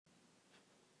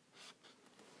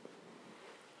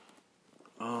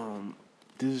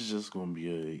this is just going to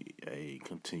be a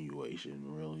continuation,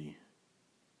 really,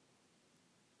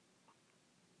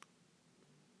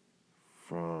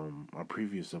 from my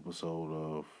previous episode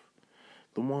of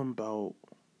the one about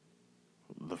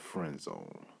the friend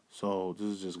zone. So this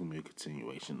is just going to be a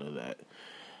continuation of that.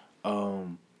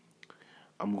 I'm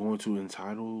going to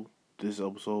entitle this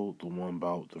episode the one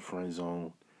about the friend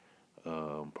zone,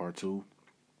 part 2.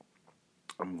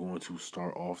 I'm going to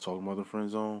start off talking about the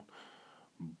friend zone,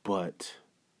 but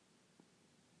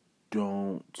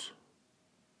don't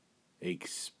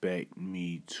expect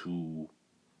me to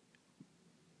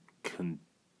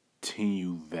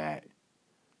continue that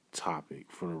topic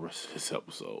for the rest of this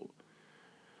episode,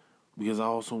 because I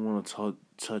also want to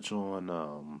touch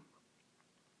on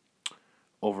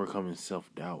overcoming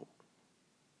self-doubt.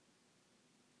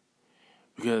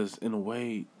 Because in a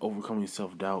way, overcoming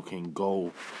self-doubt can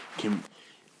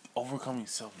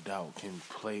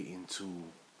play into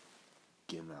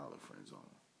getting out of the friend zone.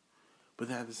 But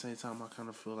then at the same time, I kind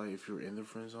of feel like if you're in the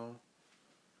friend zone,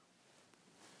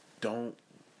 don't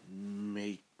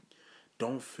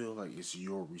feel like it's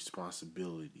your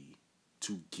responsibility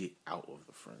to get out of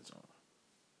the friend zone.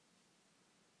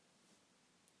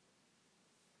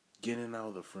 Getting out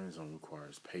of the friend zone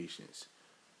requires patience.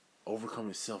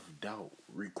 Overcoming self-doubt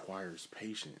requires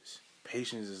patience.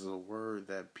 Patience is a word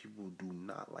that people do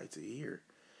not like to hear,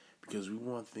 because we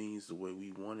want things the way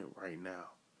we want it right now.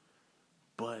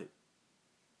 But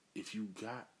if you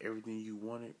got everything you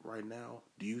wanted right now,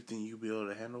 do you think you'll be able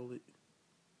to handle it?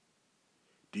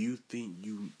 Do you think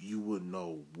you would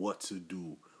know what to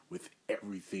do with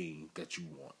everything that you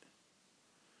want?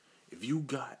 If you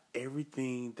got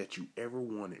everything that you ever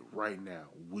wanted right now,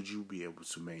 would you be able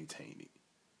to maintain it?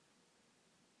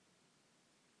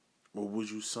 Or would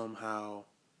you somehow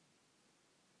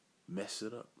mess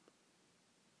it up?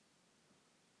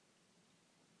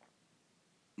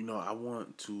 I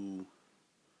want to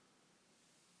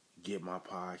get my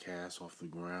podcast off the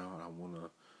ground. I want to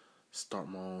start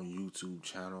my own YouTube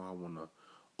channel. I want to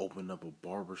open up a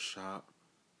barbershop.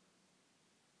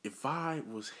 If I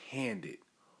was handed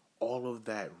all of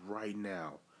that right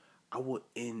now, I would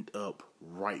end up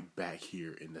right back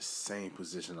here in the same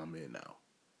position I'm in now.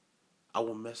 I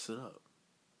will mess it up.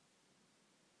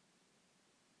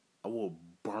 I will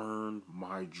burn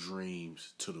my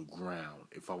dreams to the ground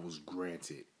if I was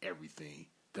granted everything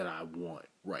that I want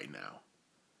right now.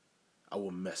 I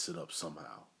will mess it up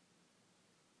somehow.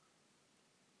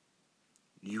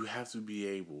 You have to be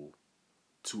able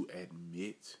to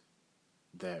admit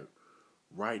that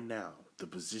right now, the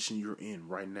position you're in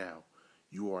right now,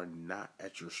 you are not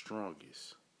at your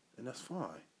strongest. And that's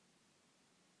fine.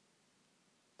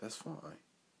 That's fine.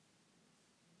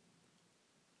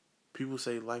 People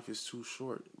say life is too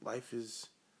short. Life is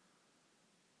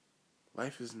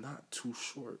not too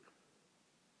short.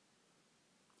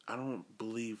 I don't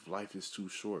believe life is too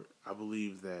short. I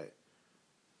believe that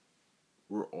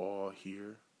we're all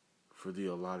here for the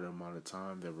allotted amount of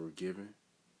time that we're given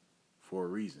for a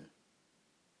reason.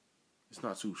 It's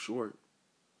not too short.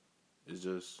 It's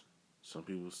just some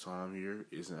people's time here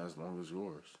isn't as long as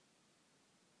yours.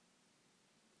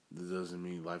 That doesn't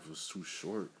mean life was too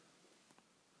short.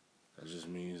 That just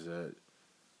means that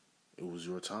it was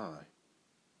your time.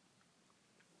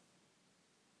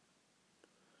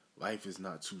 Life is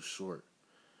not too short,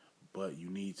 but you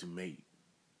need to make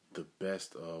the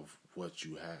best of what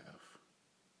you have.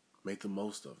 Make the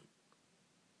most of it.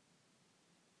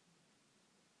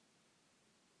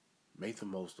 Make the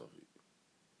most of it.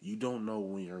 You don't know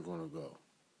when you're going to go.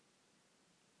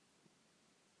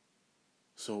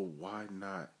 So why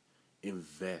not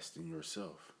invest in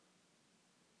yourself?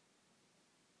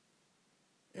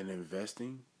 And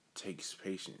investing takes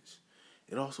patience.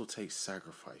 It also takes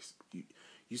sacrifice.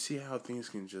 You see how things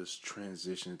can just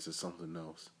transition to something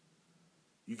else.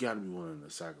 You got to be willing to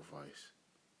sacrifice.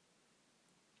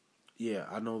 Yeah,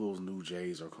 I know those new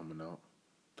J's are coming out.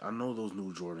 I know those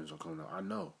new Jordans are coming out. I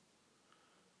know.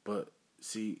 But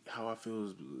see, how I feel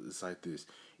is it's like this.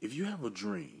 If you have a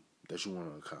dream that you want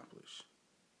to accomplish,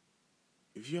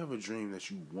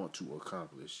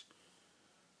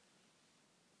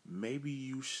 maybe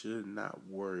you should not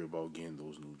worry about getting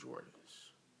those new Jordans.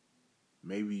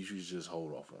 Maybe you should just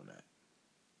hold off on that.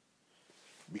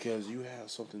 Because you have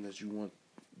something that you want,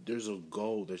 there's a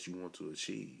goal that you want to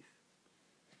achieve.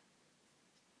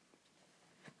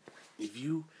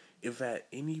 If at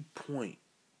any point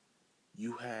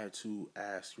you had to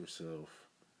ask yourself,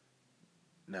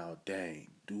 now dang,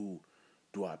 do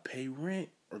I pay rent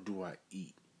or do I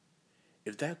eat?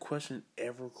 If that question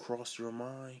ever crossed your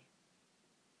mind,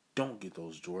 don't get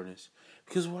those Jordans.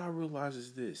 Because what I realize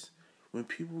is this. when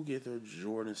people get their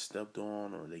Jordans stepped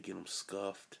on or they get them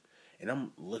scuffed, and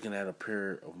I'm looking at a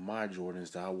pair of my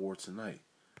Jordans that I wore tonight,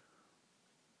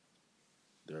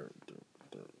 they're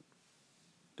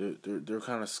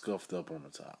kind of scuffed up on the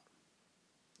top,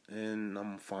 and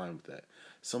I'm fine with that.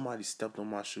 Somebody stepped on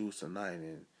my shoes tonight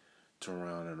and turned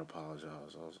around and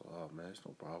apologized. I was like, oh man, it's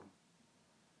no problem.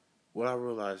 What I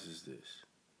realized is this: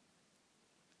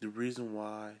 the reason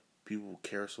why people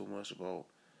care so much about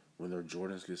when their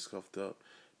Jordans get scuffed up,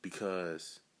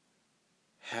 because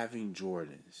having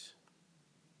Jordans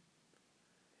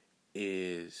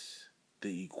is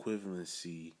the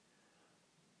equivalency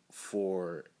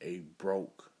for a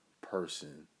broke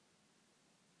person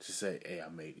to say, hey, I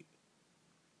made it.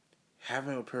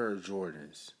 Having a pair of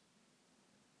Jordans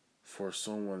for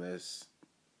someone that's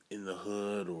in the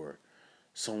hood or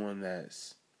someone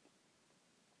that's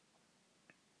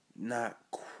not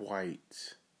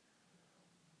quite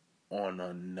on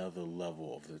another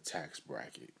level of the tax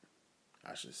bracket,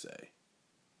 I should say.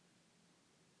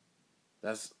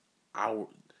 That's our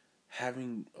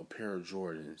having a pair of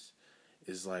Jordans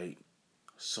is like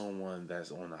someone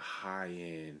that's on the high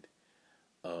end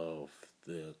of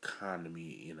the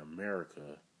economy in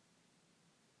America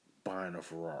buying a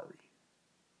Ferrari,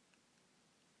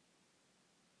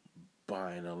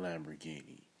 buying a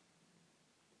Lamborghini,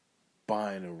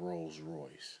 buying a Rolls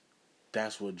Royce.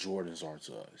 That's what Jordans are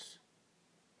to us.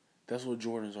 That's what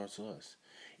Jordans are to us.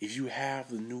 If you have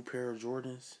the new pair of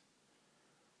Jordans,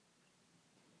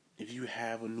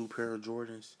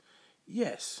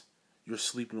 yes, you're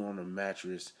sleeping on a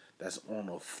mattress that's on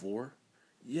a floor.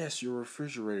 Yes, your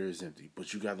refrigerator is empty,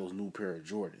 but you got those new pair of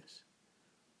Jordans.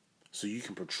 So you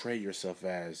can portray yourself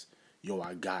as, yo,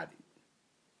 I got it.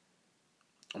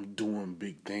 I'm doing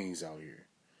big things out here.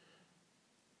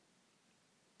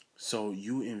 So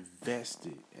you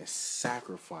invested and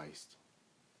sacrificed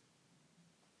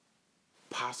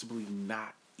possibly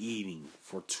not eating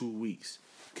for 2 weeks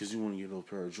because you want to get those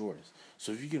pair of Jordans.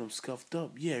 So if you get them scuffed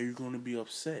up, yeah, you're going to be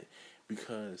upset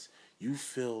because you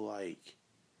feel like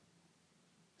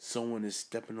someone is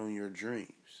stepping on your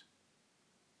dreams.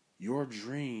 Your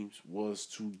dreams was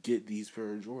to get these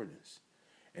pair of Jordans,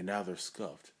 and now they're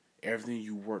scuffed. Everything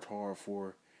you worked hard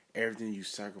for, everything you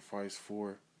sacrificed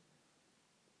for,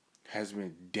 has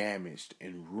been damaged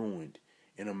and ruined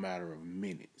in a matter of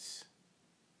minutes.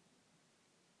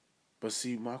 But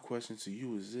see, my question to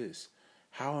you is this: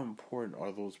 how important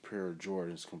are those pair of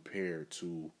Jordans compared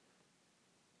to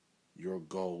your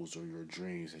goals or your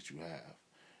dreams that you have?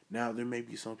 Now, there may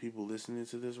be some people listening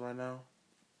to this right now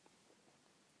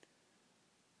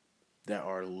that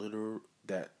are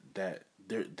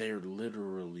they're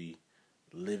literally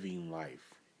living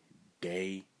life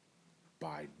day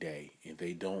by day, and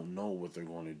they don't know what they're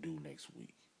going to do next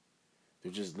week.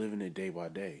 They're just living it day by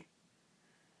day.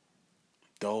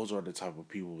 Those are the type of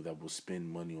people that will spend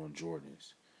money on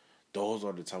Jordans. Those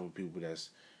are the type of people that's,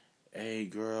 hey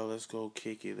girl, let's go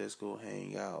kick it, let's go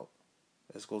hang out,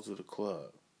 let's go to the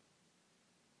club.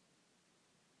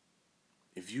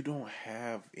 If you don't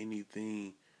have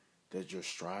anything that you're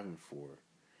striving for,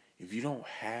 if you don't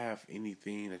have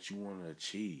anything that you want to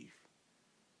achieve,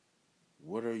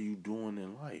 what are you doing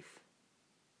in life?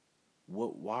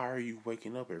 Why are you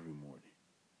waking up every morning?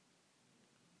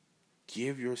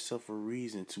 Give yourself a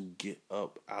reason to get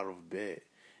up out of bed,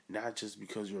 not just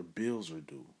because your bills are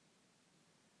due.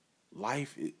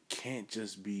 Life, it can't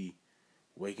just be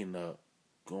waking up,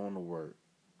 going to work,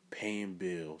 paying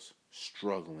bills,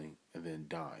 struggling, and then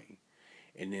dying,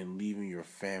 and then leaving your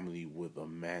family with a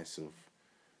massive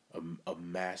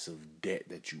debt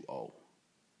that you owe.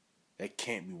 That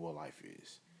can't be what life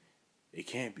is. It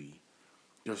can't be.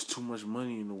 There's too much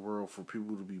money in the world for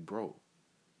people to be broke.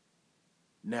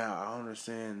 Now, I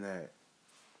understand that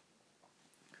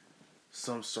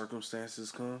some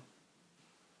circumstances come.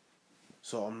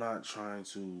 So I'm not trying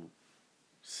to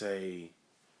say,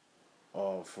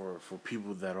 for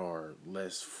people that are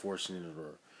less fortunate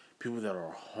or people that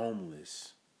are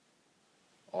homeless,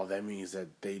 all that means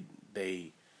that they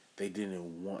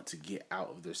didn't want to get out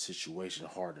of their situation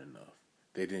hard enough.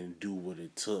 They didn't do what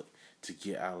it took to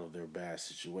get out of their bad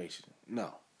situation.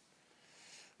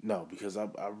 No, because I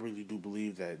really do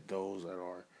believe that those that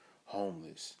are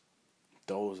homeless,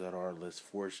 those that are less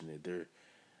fortunate,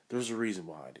 there's a reason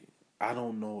behind it. I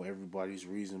don't know everybody's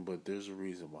reason, but there's a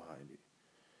reason behind it.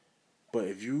 But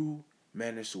if you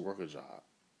manage to work a job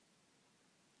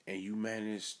and you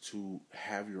manage to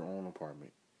have your own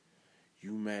apartment,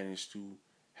 you manage to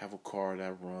have a car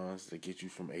that runs, that gets you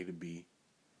from A to B,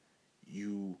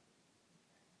 you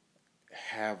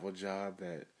have a job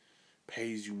that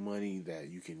pays you money that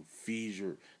you can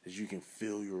that you can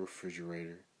fill your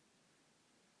refrigerator,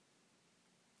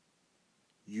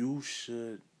 you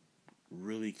should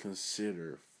really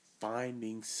consider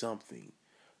finding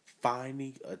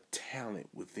finding a talent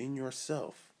within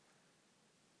yourself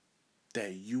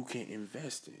that you can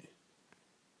invest in.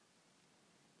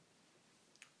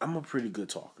 I'm a pretty good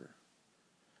talker.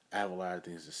 I have a lot of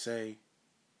things to say.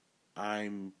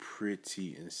 I'm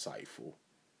pretty insightful.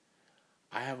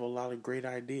 I have a lot of great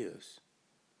ideas.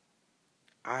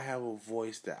 I have a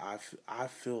voice that I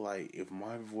feel like if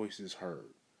my voice is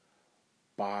heard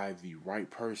by the right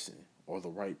person or the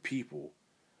right people,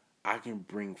 I can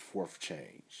bring forth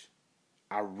change.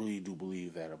 I really do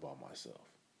believe that about myself.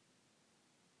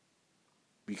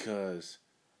 Because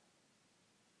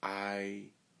I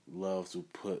love to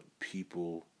put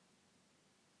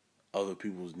other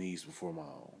people's needs before my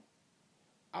own.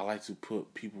 I like to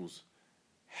put people's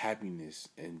happiness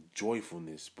and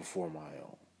joyfulness before my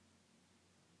own.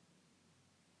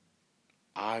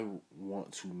 I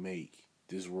want to make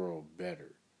this world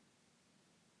better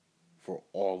for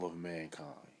all of mankind.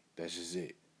 That's just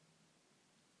it.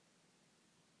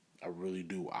 I really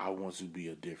do. I want to be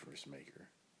a difference maker.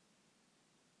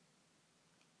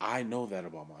 I know that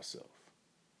about myself.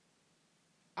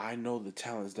 I know the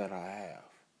talents that I have.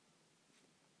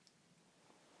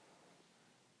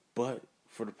 But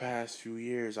for the past few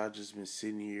years, I've just been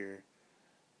sitting here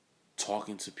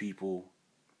talking to people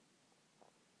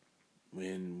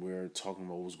when we're talking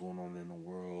about what's going on in the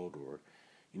world, or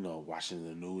watching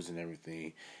the news and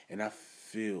everything. And I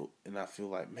feel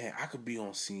like, man, I could be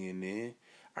on CNN.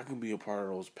 I can be a part of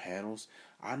those panels.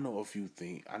 I know a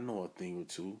thing or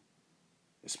two.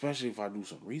 Especially if I do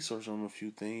some research on a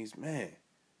few things, man.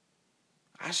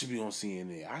 I should be on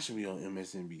CNN. I should be on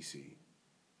MSNBC.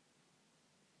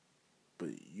 But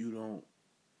you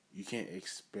can't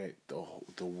expect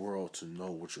the world to know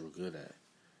what you're good at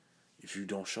if you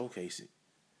don't showcase it.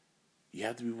 You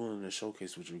have to be willing to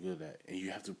showcase what you're good at, and you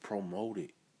have to promote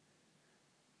it.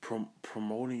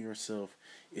 Promoting yourself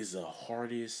is the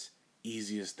hardest,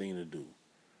 easiest thing to do.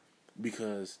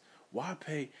 Because why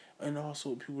pay, and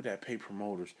also people that pay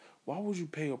promoters, why would you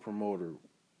pay a promoter?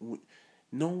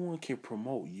 No one can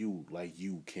promote you like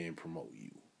you can promote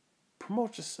you.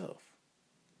 Promote yourself.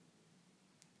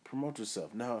 Promote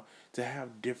yourself. Now, to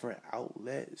have different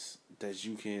outlets that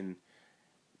you can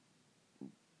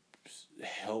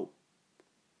help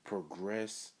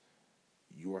progress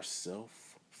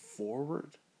yourself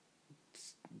forward,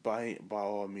 by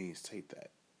all means, take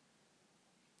that.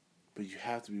 But you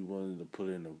have to be willing to put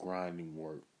in the grinding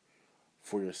work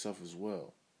for yourself as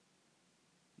well.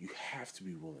 You have to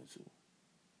be willing to.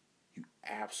 You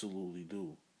absolutely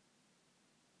do.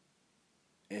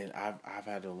 And I've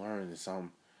had to learn this.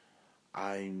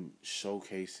 I'm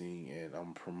showcasing and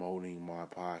I'm promoting my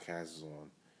podcasts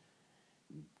on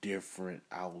different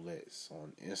outlets,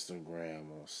 on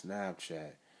Instagram, on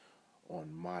Snapchat,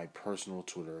 on my personal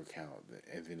Twitter account.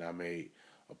 And then I made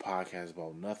a podcast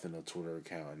about nothing, a Twitter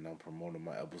account, and I'm promoting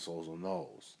my episodes on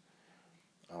those.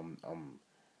 I'm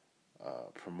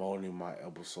promoting my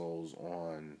episodes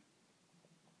on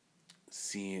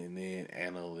CNN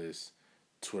analyst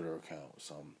Twitter accounts.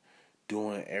 I'm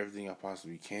doing everything I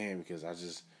possibly can because I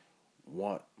just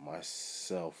want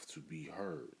myself to be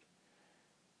heard.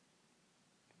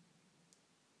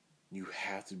 You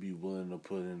have to be willing to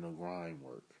put in the grind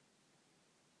work.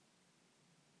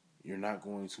 You're not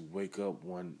going to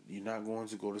you're not going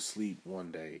to go to sleep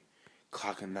one day,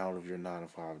 clocking out of your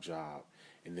 9-to-5 job,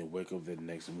 and then wake up the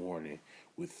next morning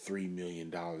with $3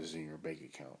 million in your bank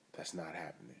account. That's not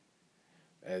happening.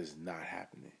 That is not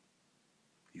happening.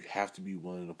 You have to be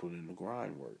willing to put in the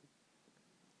grind work.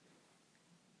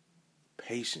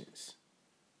 Patience,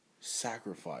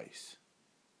 sacrifice,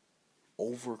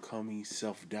 overcoming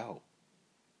self-doubt.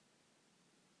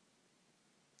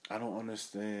 I don't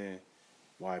understand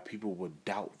why people would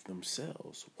doubt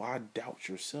themselves. Why doubt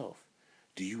yourself?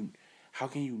 How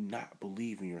can you not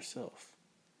believe in yourself?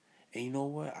 And you know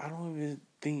what? I don't even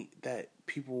think that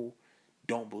people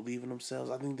don't believe in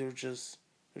themselves. I think they're just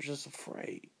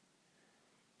afraid.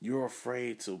 You're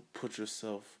afraid to put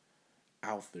yourself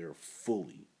out there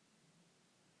fully.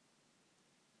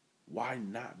 Why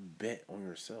not bet on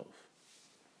yourself?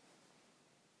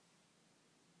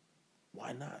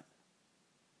 Why not?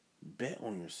 Bet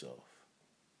on yourself.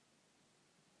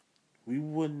 We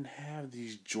wouldn't have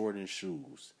these Jordan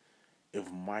shoes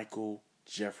if Michael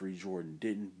Jeffrey Jordan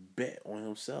didn't bet on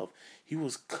himself. He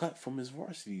was cut from his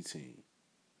varsity team.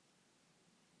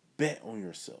 Bet on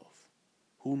yourself.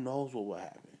 Who knows what will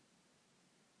happen?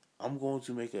 I'm going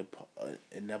to make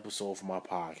an episode for my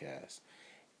podcast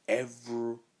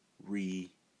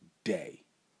every day.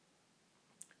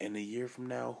 And a year from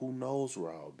now, who knows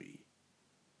where I'll be?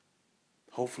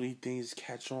 Hopefully things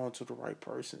catch on to the right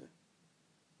person.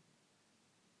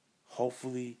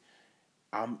 Hopefully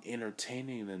I'm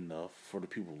entertaining enough for the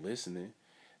people listening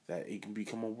that it can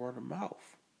become a word of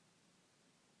mouth.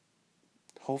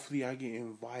 Hopefully I get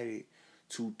invited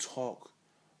to talk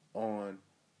on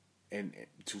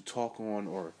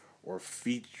or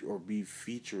feature or be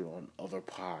featured on other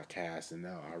podcasts, and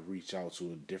now I reach out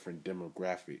to a different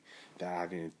demographic that I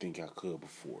didn't think I could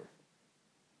before.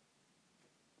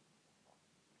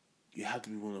 You have to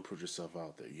be willing to put yourself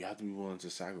out there. You have to be willing to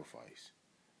sacrifice.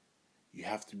 You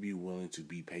have to be willing to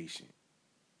be patient.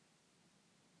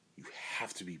 You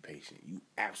have to be patient. You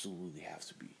absolutely have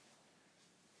to be.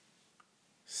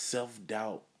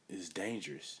 Self-doubt is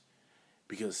dangerous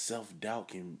because self-doubt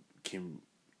can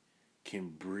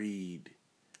breed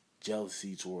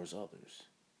jealousy towards others.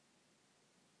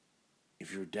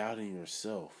 If you're doubting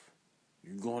yourself,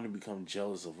 you're going to become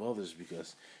jealous of others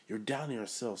because you're doubting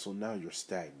yourself, so now you're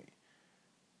stagnant.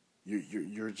 You're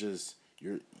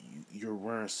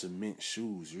wearing cement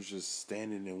shoes. You're just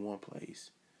standing in one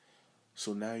place.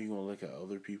 So now you're gonna look at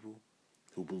other people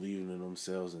who believe in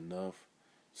themselves enough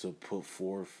to put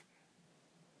forth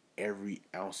every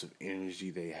ounce of energy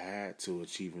they had to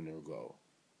achieving their goal.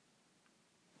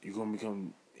 You're gonna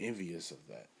become envious of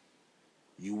that.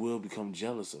 You will become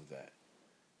jealous of that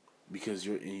because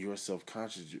you're in your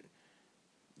self-conscious.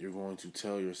 You're going to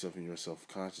tell yourself in your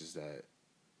self-conscious that,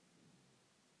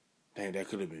 dang, that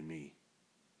could have been me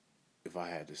if I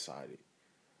had decided.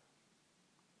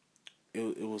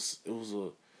 There's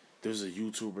a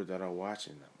YouTuber that I watch,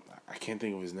 and I can't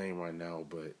think of his name right now,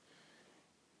 but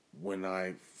when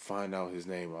I find out his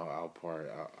name,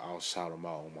 I'll shout him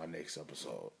out on my next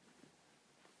episode.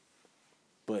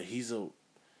 But he's a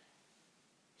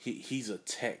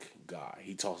tech guy.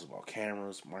 He talks about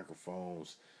cameras,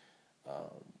 microphones,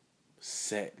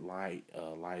 set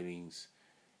lightings.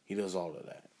 He does all of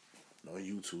that on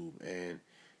YouTube, and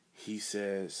he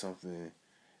said something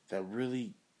that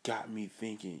really got me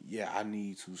thinking, yeah, I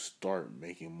need to start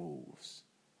making moves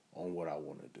on what I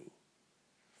want to do.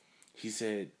 He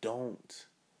said, don't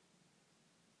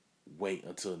wait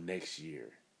until next year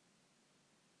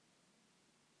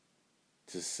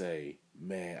to say,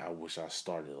 man, I wish I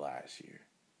started last year.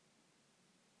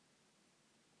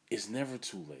 It's never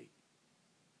too late.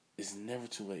 It's never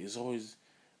too late. It's always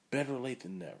better late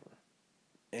than never.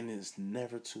 And it's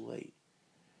never too late.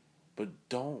 But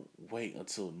don't wait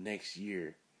until next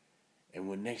year. And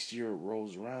when next year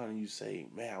rolls around and you say,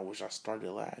 man, I wish I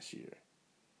started last year.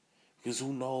 Because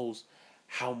who knows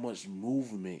how much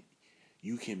movement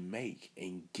you can make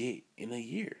and get in a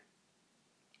year.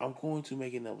 I'm going to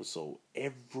make an episode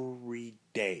every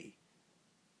day.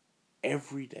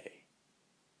 Every day.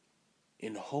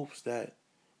 In hopes that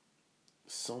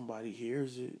somebody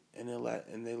hears it and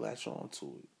they latch on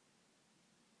to it.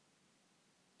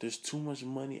 There's too much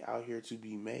money out here to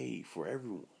be made for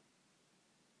everyone.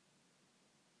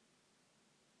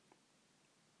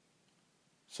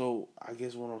 So I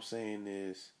guess what I'm saying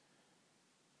is,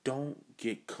 don't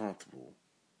get comfortable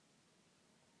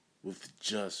with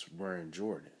just wearing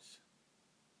Jordans.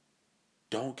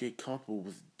 Don't get comfortable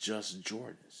with just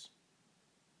Jordans.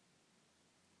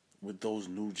 With those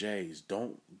new J's,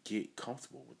 don't get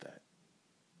comfortable with that.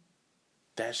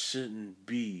 That shouldn't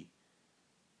be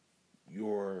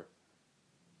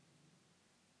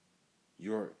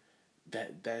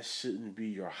that shouldn't be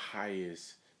your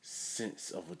highest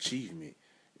sense of achievement,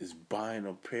 is buying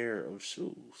a pair of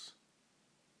shoes.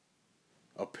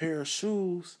 A pair of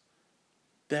shoes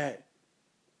that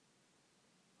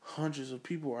hundreds of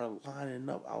people are lining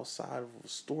up outside of a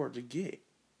store to get.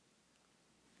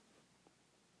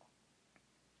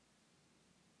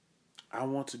 I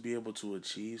want to be able to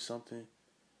achieve something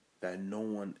that no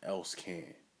one else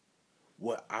can.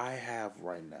 What I have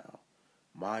right now,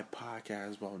 my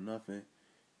podcast about nothing,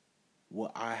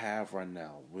 what I have right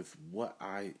now with what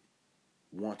I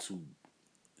want to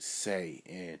say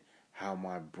and how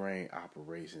my brain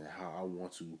operates and how I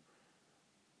want to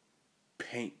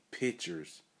paint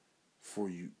pictures for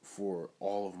you, for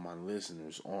all of my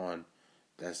listeners on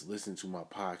that's listening to my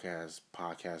podcast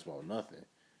about nothing.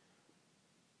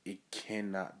 It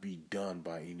cannot be done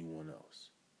by anyone else.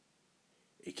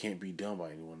 It can't be done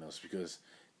by anyone else because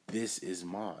this is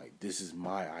mine. This is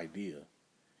my idea.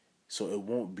 So it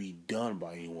won't be done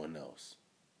by anyone else.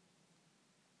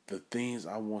 The things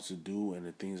I want to do and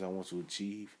the things I want to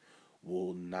achieve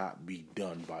will not be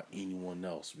done by anyone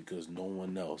else because no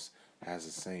one else has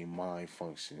the same mind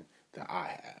function that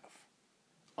I have.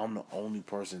 I'm the only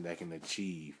person that can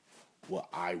achieve what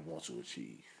I want to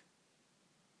achieve.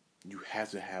 You have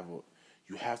to have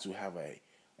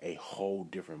a whole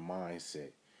different mindset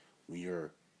when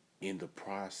you're in the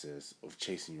process of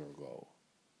chasing your goal,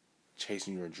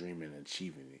 chasing your dream and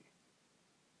achieving it.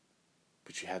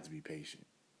 But you have to be patient.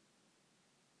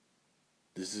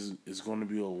 It's going to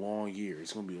be a long year.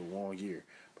 It's going to be a long year,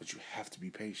 but you have to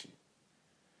be patient.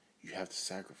 You have to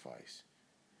sacrifice.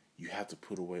 You have to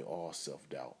put away all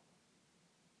self-doubt.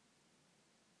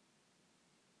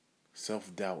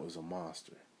 Self-doubt is a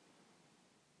monster.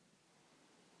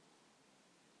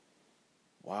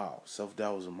 Wow,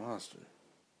 self-doubt is a monster.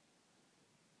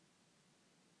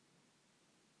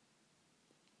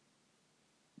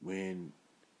 When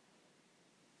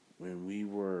we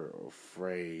were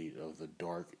afraid of the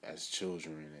dark as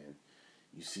children, and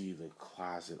you see the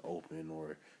closet open,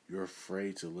 or you're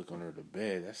afraid to look under the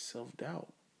bed, that's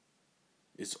self-doubt.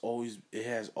 It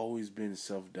has always been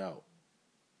self-doubt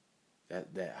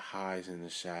that hides in the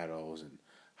shadows and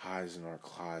hides in our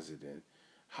closet and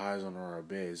hides under our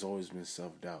bed. It's always been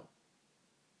self-doubt.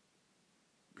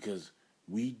 Because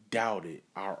we doubted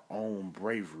our own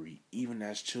bravery, even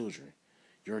as children.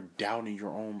 You're doubting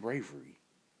your own bravery.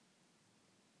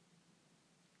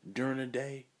 During the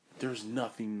day, there's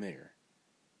nothing there.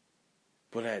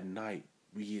 But at night,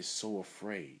 we get so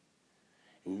afraid.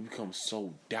 And we become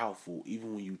so doubtful,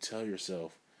 even when you tell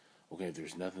yourself, okay,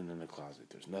 there's nothing in the closet.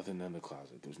 There's nothing in the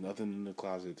closet. There's nothing in the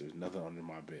closet. There's nothing under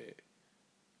my bed.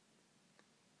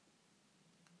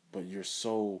 But you're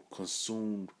so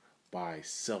consumed by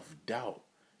self-doubt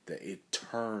that it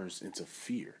turns into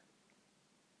fear.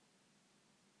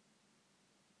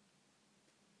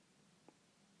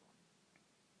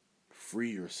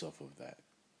 Free yourself of that.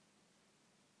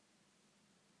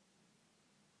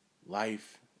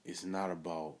 Life is not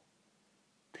about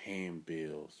paying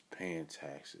bills, paying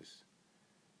taxes,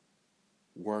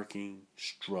 working,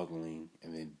 struggling,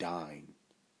 and then dying.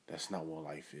 That's not what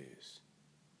life is.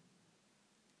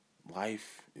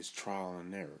 Life is trial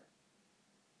and error.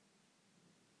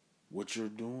 What you're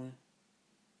doing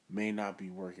may not be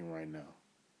working right now.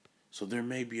 So there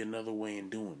may be another way in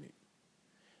doing it.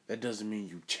 That doesn't mean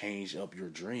you change up your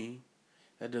dream.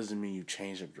 That doesn't mean you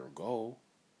change up your goal.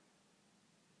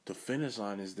 The finish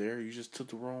line is there. You just took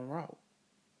the wrong route.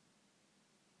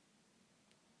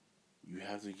 You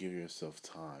have to give yourself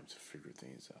time to figure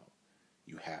things out.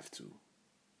 You have to.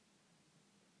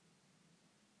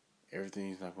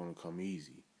 Everything's not going to come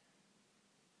easy.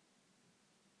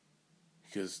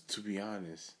 Because to be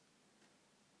honest,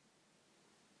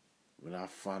 when I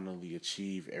finally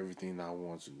achieve everything I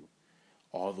want to,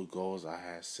 all the goals I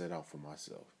had set out for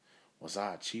myself, once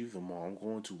I achieve them all, I'm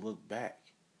going to look back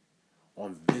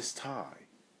on this time,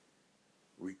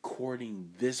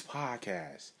 recording this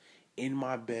podcast in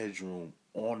my bedroom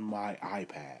on my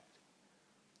iPad,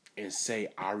 and say,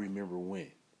 I remember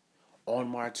when. On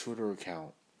my Twitter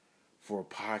account for a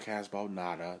podcast about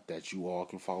nada that you all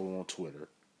can follow on Twitter.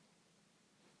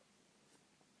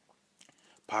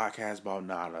 Podcast about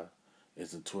nada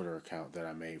is the Twitter account that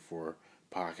I made for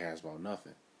Podcast About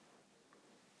Nothing.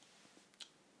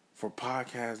 For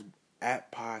podcast at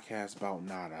Podcast About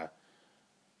Nada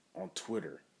on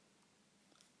Twitter,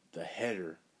 the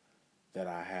header that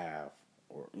I have,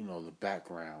 or the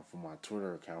background for my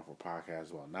Twitter account for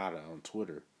Podcast About Nada on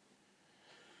Twitter,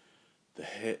 the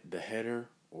header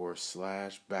or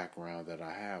 / background that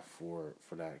I have for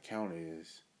that account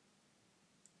is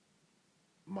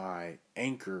my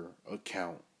Anchor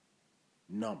account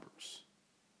numbers.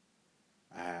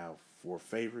 I have 4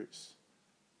 favorites.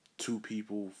 2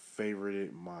 people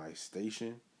favorited my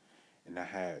station, and I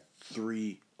had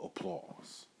 3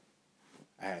 applause.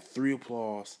 I had 3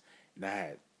 applause, and I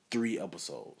had 3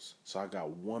 episodes. So I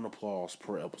got 1 applause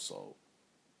per episode.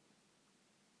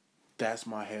 That's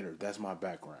my header. That's my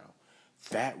background.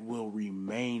 That will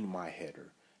remain my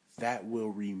header. That will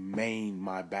remain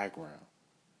my background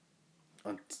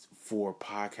for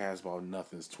Podcast About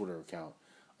Nothing's Twitter account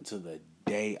until the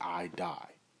day I die.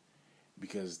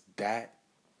 Because that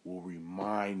will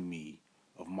remind me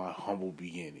of my humble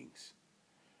beginnings.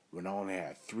 When I only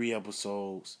had 3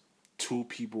 episodes, 2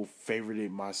 people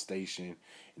favorited my station,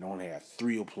 and I only had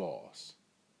 3 applause.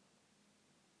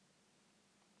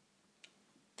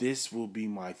 This will be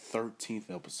my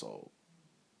 13th episode.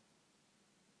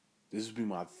 This will be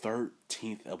my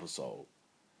 13th episode.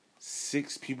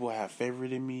 6 people have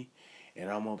favorited me, and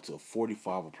I'm up to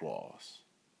 45 applause.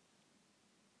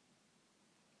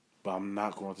 But I'm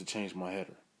not going to change my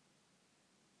header.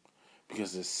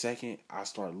 Because the second I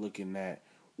start looking at,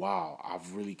 wow,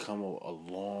 I've really come a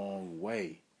long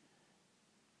way.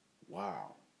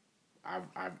 Wow,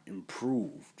 I've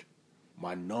improved.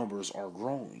 My numbers are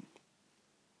growing.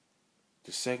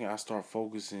 The second I start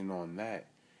focusing on that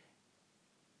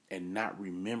and not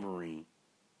remembering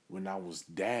when I was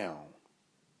down,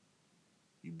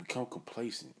 you become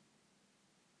complacent.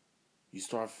 You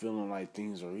start feeling like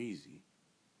things are easy.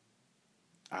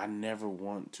 I never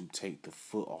want to take the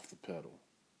foot off the pedal.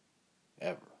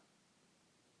 Ever.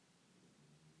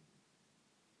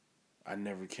 I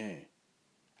never can.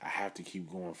 I have to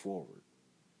keep going forward.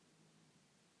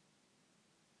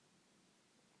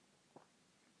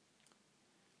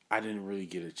 I didn't really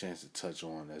get a chance to touch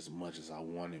on as much as I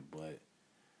wanted, but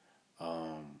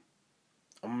I'm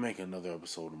gonna make another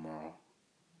episode tomorrow.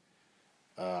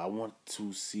 I want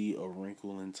to see A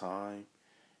Wrinkle in Time,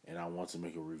 and I want to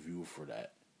make a review for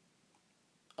that.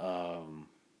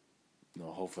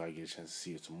 Hopefully I get a chance to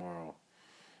see it tomorrow.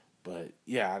 But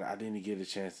yeah, I didn't get a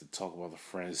chance to talk about the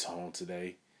Friend Zone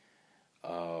today.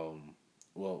 I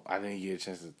didn't get a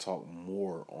chance to talk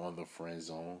more on the Friend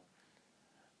Zone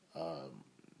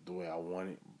the way I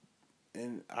wanted,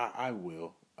 and I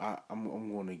will.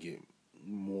 I'm going to get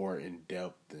more in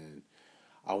depth, and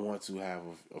I want to have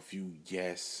a few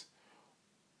guests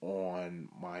on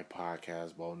my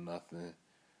podcast about nothing.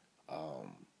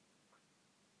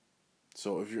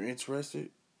 So if you're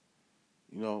interested,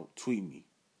 tweet me,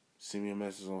 send me a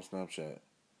message on Snapchat,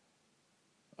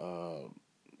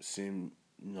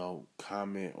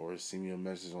 comment or send me a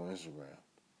message on Instagram.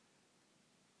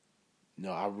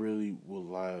 No, I would really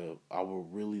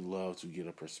love to get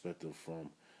a perspective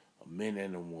from a man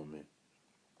and a woman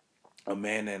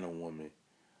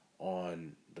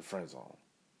on the friend zone.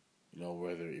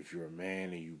 Whether if you're a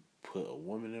man and you put a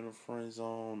woman in a friend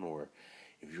zone, or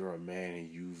if you're a man and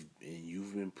you've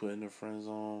been put in a friend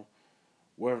zone,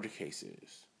 wherever the case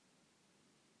is.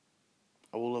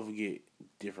 I would love to get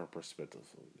different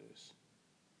perspectives of this.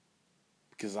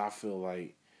 Because I feel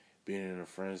like being in a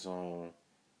friend zone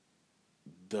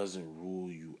doesn't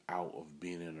rule you out of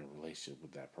being in a relationship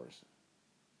with that person.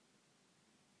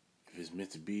 If it's meant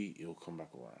to be, it'll come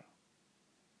back around.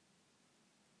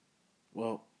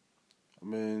 Well,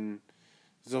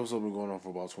 this episode been going on for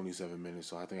about 27 minutes,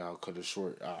 so I think I'll cut it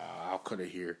short. I'll cut it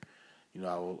here.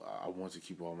 I want to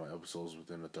keep all my episodes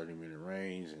within the 30-minute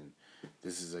range, and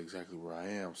this is exactly where I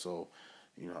am. So,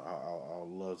 I'll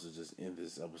love to just end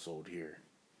this episode here.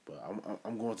 But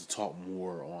I'm going to talk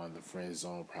more on the Friend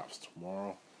Zone perhaps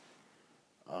tomorrow.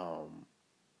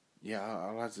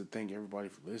 I'd like to thank everybody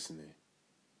for listening.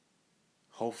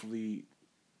 Hopefully,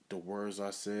 the words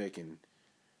I said can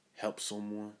help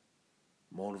someone,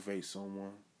 motivate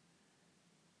someone,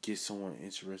 get someone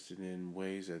interested in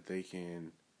ways that they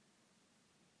can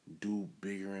do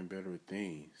bigger and better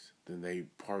things than they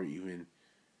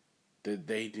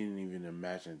didn't even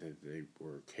imagine that they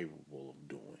were capable of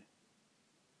doing.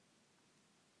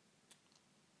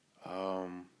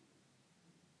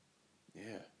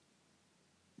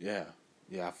 Yeah,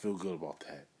 I feel good about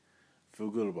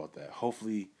that.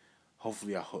 Hopefully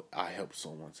I help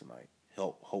someone tonight.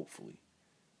 Hopefully.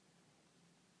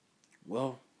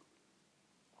 Well,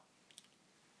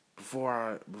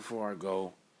 before I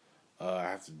go, I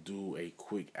have to do a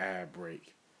quick ad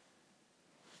break.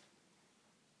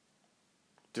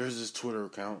 There's this Twitter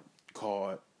account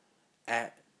called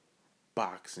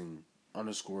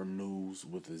 @boxing_news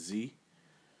with a Z.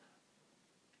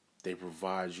 They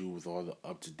provide you with all the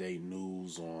up-to-date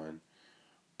news on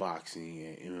boxing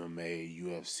and MMA,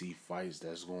 UFC fights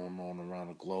that's going on around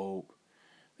the globe.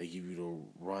 They give you the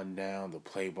rundown, the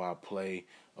play-by-play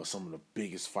of some of the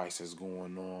biggest fights that's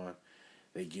going on.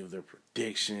 They give their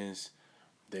predictions.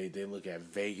 They look at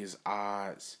Vegas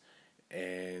odds,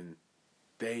 and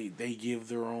they give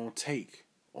their own take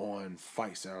on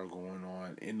fights that are going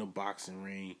on in the boxing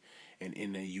ring and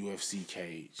in the UFC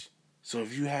cage. So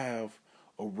if you have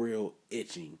a real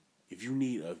itching, if you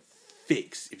need a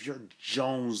fix, if you're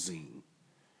jonesing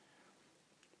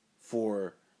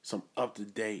for some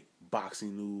up-to-date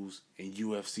boxing news and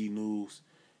UFC news,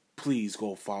 please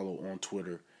go follow on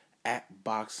Twitter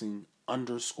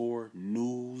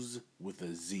 @boxing_news with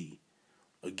a Z.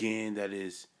 Again, that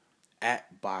is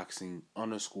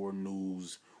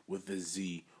 @boxing_news with a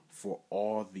Z for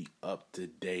all the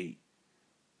up-to-date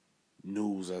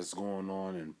news that's going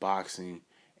on in boxing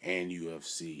and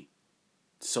UFC.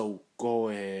 So go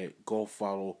ahead, go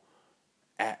follow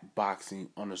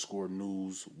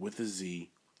 @boxing_news with a Z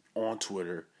on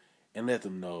Twitter and let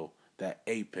them know that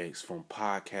Apex from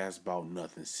Podcast About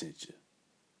Nothing sent you.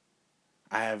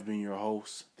 I have been your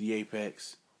host, The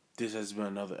Apex. This has been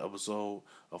another episode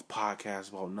of Podcast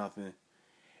About Nothing.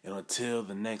 And until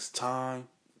the next time,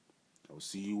 I will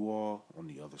see you all on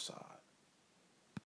the other side.